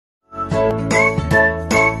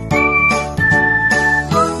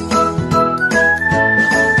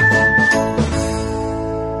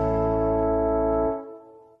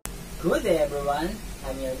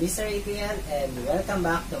Mr. Adrian and welcome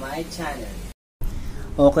back to my channel.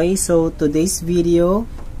 Okay, so today's video,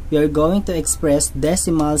 we are going to express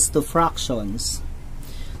decimals to fractions.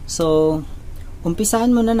 So, umpisahan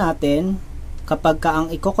muna natin kapag ang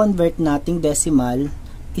i-convert nating decimal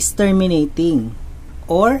is terminating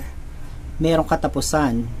or merong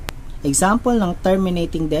katapusan. Example ng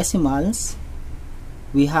terminating decimals,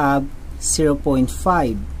 we have 0.5,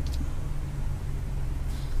 0.2,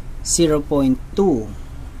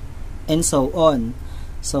 and so on.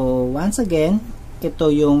 So, once again,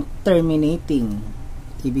 ito yung terminating.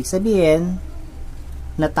 Ibig sabihin,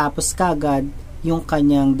 natapos kagad yung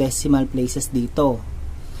kanyang decimal places dito.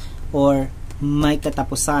 Or, may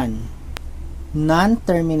katapusan.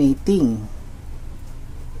 Non-terminating.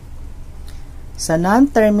 Sa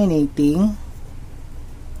non-terminating,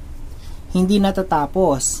 hindi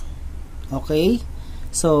natatapos. Okay?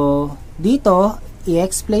 So, dito,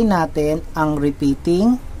 i-explain natin ang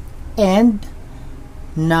repeating and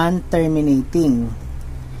non-terminating.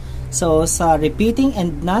 So, sa repeating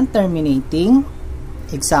and non-terminating,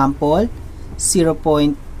 example,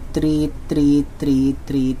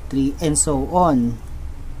 0.33333 and so on.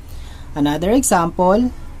 Another example,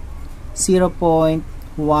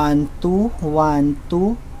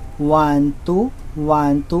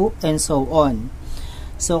 0.121212 and so on.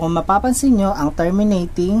 So, kung mapapansin nyo, ang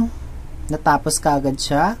terminating, natapos kagad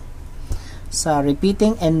siya. Sa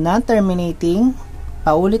repeating and non-terminating,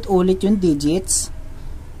 paulit-ulit yung digits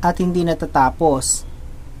at hindi natatapos.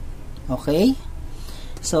 Okay?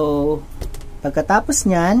 So, pagkatapos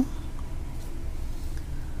nyan,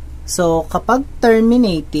 so, kapag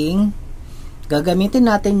terminating,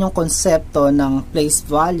 gagamitin natin yung konsepto ng place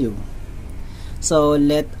value. So,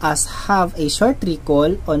 let us have a short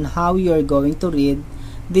recall on how you are going to read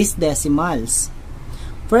these decimals.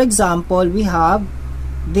 For example, we have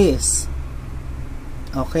this.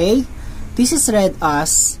 Okay? This is read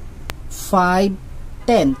as 5/10.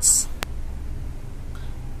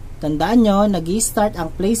 Tandaan nyo, nag-i-start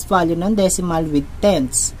ang place value ng decimal with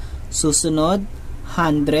tenths. Susunod,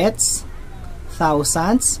 hundreds,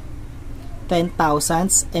 thousands,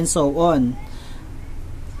 10,000s, and so on.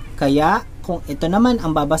 Kaya, kung ito naman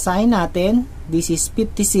ang babasahin natin, this is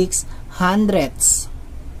 56 hundredths.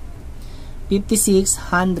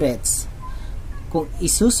 56 hundredths. Kung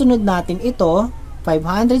isusunod natin ito,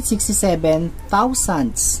 567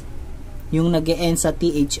 thousandths. Yung nag-e-end sa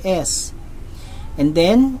THS. And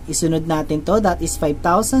then, isunod natin to, that is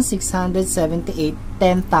 5,678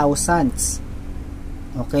 10,000ths.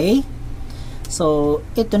 Okay? So,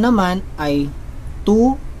 ito naman ay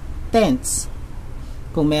 2/10.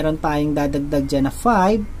 Kung meron tayong dadagdag dyan na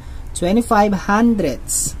 5, 25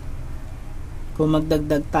 hundredths. Kung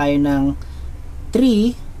magdagdag tayo ng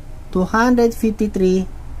 3, 253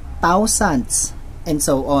 thousandths, and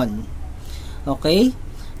so on. Okay?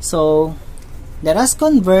 So, let us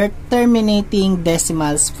convert terminating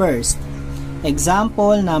decimals first.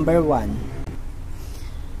 Example number 1.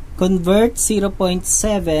 Convert 0.7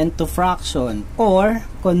 to fraction or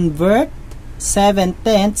convert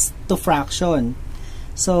 7/10 to fraction.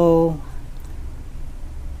 So,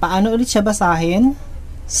 paano ulit siya basahin?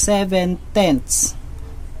 7/10.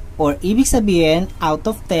 Or ibig sabihin, out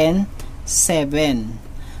of 10, 7.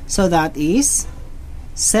 So, that is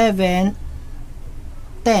 7/10.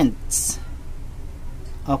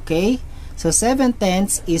 Okay? So,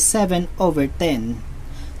 7/10 is 7/10.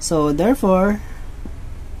 So, therefore,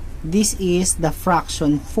 this is the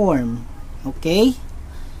fraction form. Okay?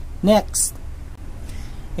 Next.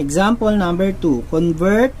 Example number 2.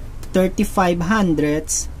 Convert 35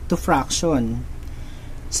 hundredths to fraction.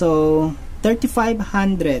 So, 35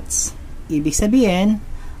 hundredths. Ibig sabihin,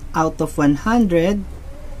 out of 100,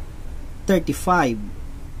 35.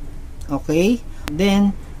 Okay?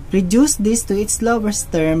 Then, reduce this to its lowest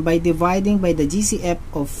term by dividing by the GCF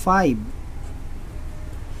of 5.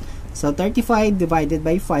 So, 35 divided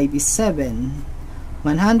by 5 is 7.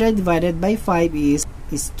 100 divided by 5 is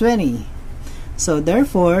 20. So,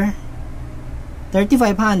 therefore,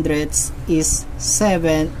 35 hundredths is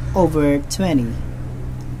 7/20.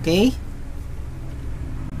 Okay?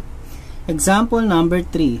 Example number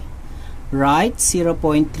 3. Write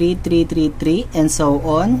 0.3333 and so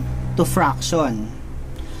on to fraction.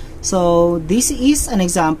 So, this is an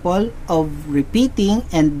example of repeating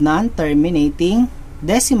and non-terminating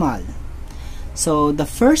decimal. So, the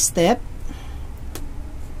first step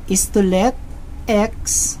is to let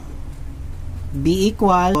x be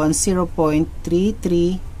equal on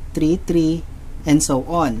 0.3333 and so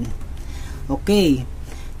on. Okay.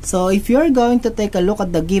 So, if you're going to take a look at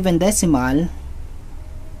the given decimal,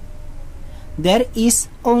 there is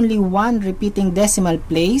only one repeating decimal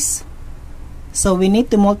place, so we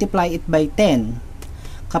need to multiply it by 10.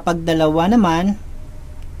 Kapag dalawa naman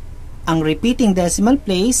ang repeating decimal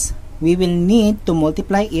place, we will need to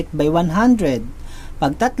multiply it by 100.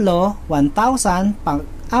 Pag tatlo, 1,000. Pag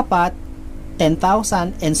apat,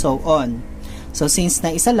 10,000, and so on. So since na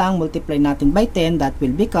isa lang, multiply natin by 10, that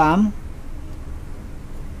will become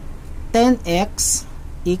 10x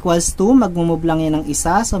equals to, magmumove lang yan ng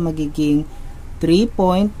isa, so magiging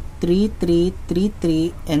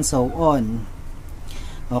 3.3333 and so on.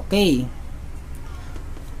 Okay.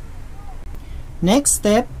 Next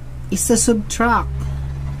step is to subtract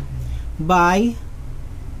by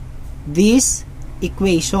this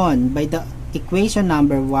equation, by the equation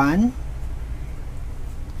number 1.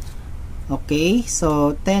 Okay,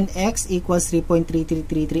 so 10x equals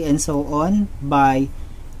 3.3333 and so on, by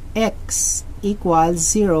x equals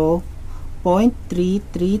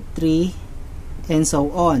 0.333 and so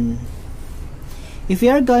on. If we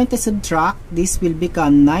are going to subtract, this will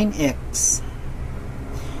become 9x.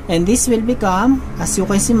 And this will become, as you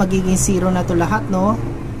can see, magiging 0 na to lahat, no?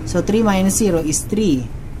 So 3 minus 0 is 3.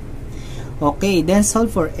 Okay, then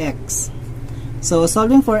solve for x. So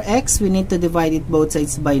solving for x, we need to divide it both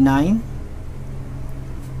sides by 9.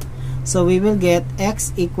 So we will get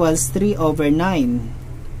x equals 3 over 9.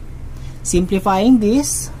 Simplifying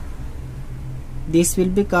this will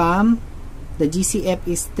become, the GCF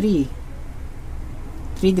is 3.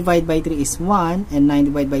 3 divided by 3 is 1, and 9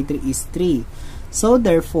 divided by 3 is 3. So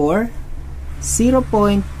therefore,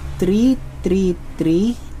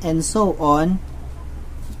 0.333 and so on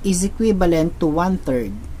is equivalent to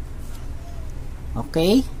 1/3.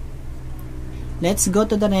 Okay? Let's go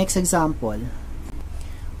to the next example.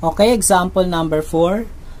 Okay, example number 4.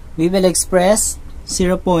 We will express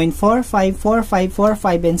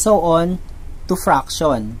 0.454545 and so on to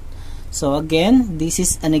fraction. So again, this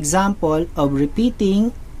is an example of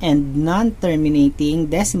repeating and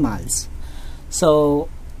non-terminating decimals. So,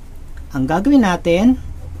 ang gagawin natin,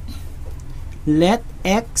 let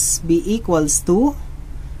x be equals to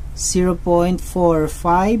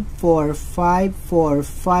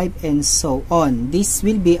 0.454545 and so on. This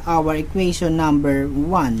will be our equation number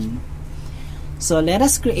 1. So, let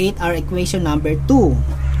us create our equation number 2.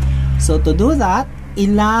 So, to do that,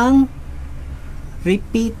 ilang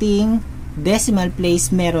repeating decimal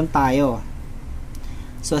place meron tayo?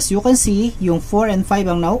 So, as you can see, yung 4 and 5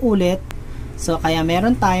 ang nauulit. So, kaya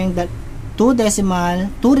meron tayong 2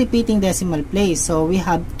 repeating decimal place. So, we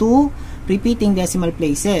have 2 repeating decimal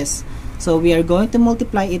places. So, we are going to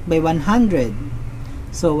multiply it by 100.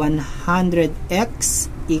 So, 100x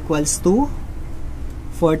equals to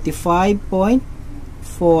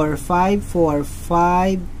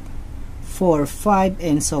 45.454545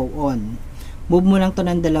 and so on. Move mo lang to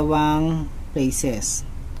ng dalawang places.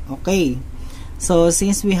 Okay. So,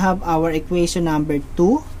 since we have our equation number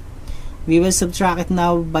 2, we will subtract it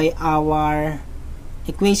now by our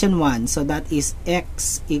equation 1. So that is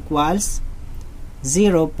x equals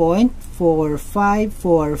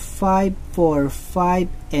 0.454545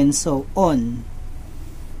 and so on.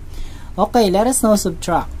 Okay, let us now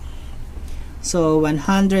subtract. So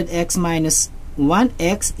 100x minus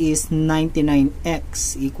 1x is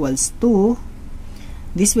 99x equals to,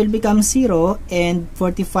 this will become 0, and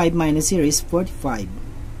 45 minus 0 is 45.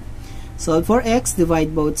 Solve for x,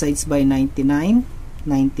 divide both sides by 99,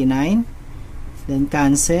 then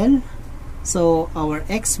cancel. So our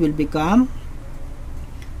x will become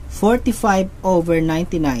 45 over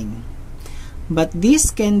 99. But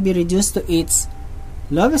this can be reduced to its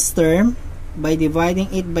lowest term by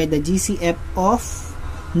dividing it by the GCF of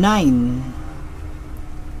 9.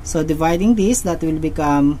 So dividing this, that will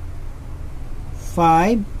become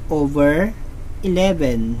 5 over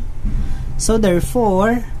 11. So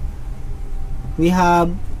therefore, we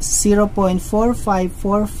have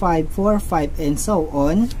 0.454545 and so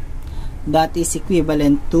on. That is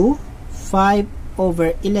equivalent to 5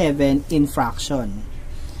 over 11 in fraction.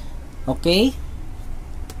 Okay?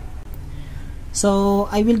 So,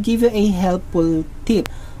 I will give you a helpful tip.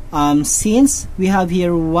 Since we have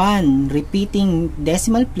here one repeating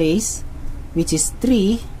decimal place, which is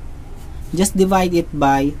 3, just divide it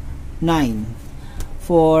by 9.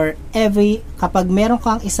 For every, kapag meron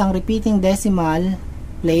kang isang repeating decimal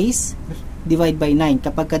place, divide by 9.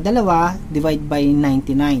 Kapag dalawa, divide by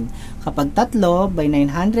 99. Kapag tatlo, by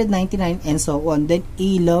 999 and so on. Then,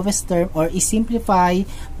 lowest term or i-simplify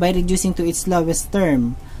by reducing to its lowest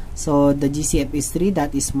term. So, the GCF is 3,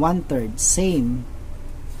 that is 1/3. Same.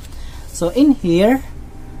 So, in here,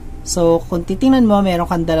 so, kung titingnan mo, meron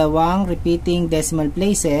kang dalawang repeating decimal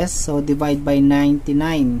places. So, divide by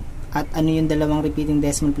 99. At ano yung dalawang repeating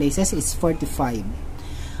decimal places? It's 45.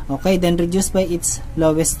 Okay, then reduce by its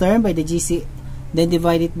lowest term by the GC, then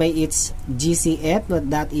divide it by its GCF, but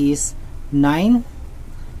that is 9.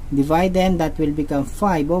 Divide them, that will become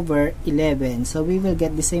 5 over 11. So we will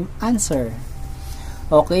get the same answer.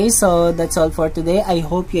 Okay, so that's all for today. I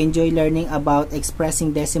hope you enjoy learning about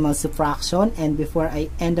expressing decimals to fraction. And before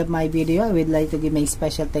I end up my video, I would like to give my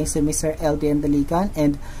special thanks to Mr. LB and Dalikan,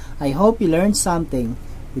 and I hope you learned something.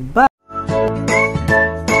 Goodbye.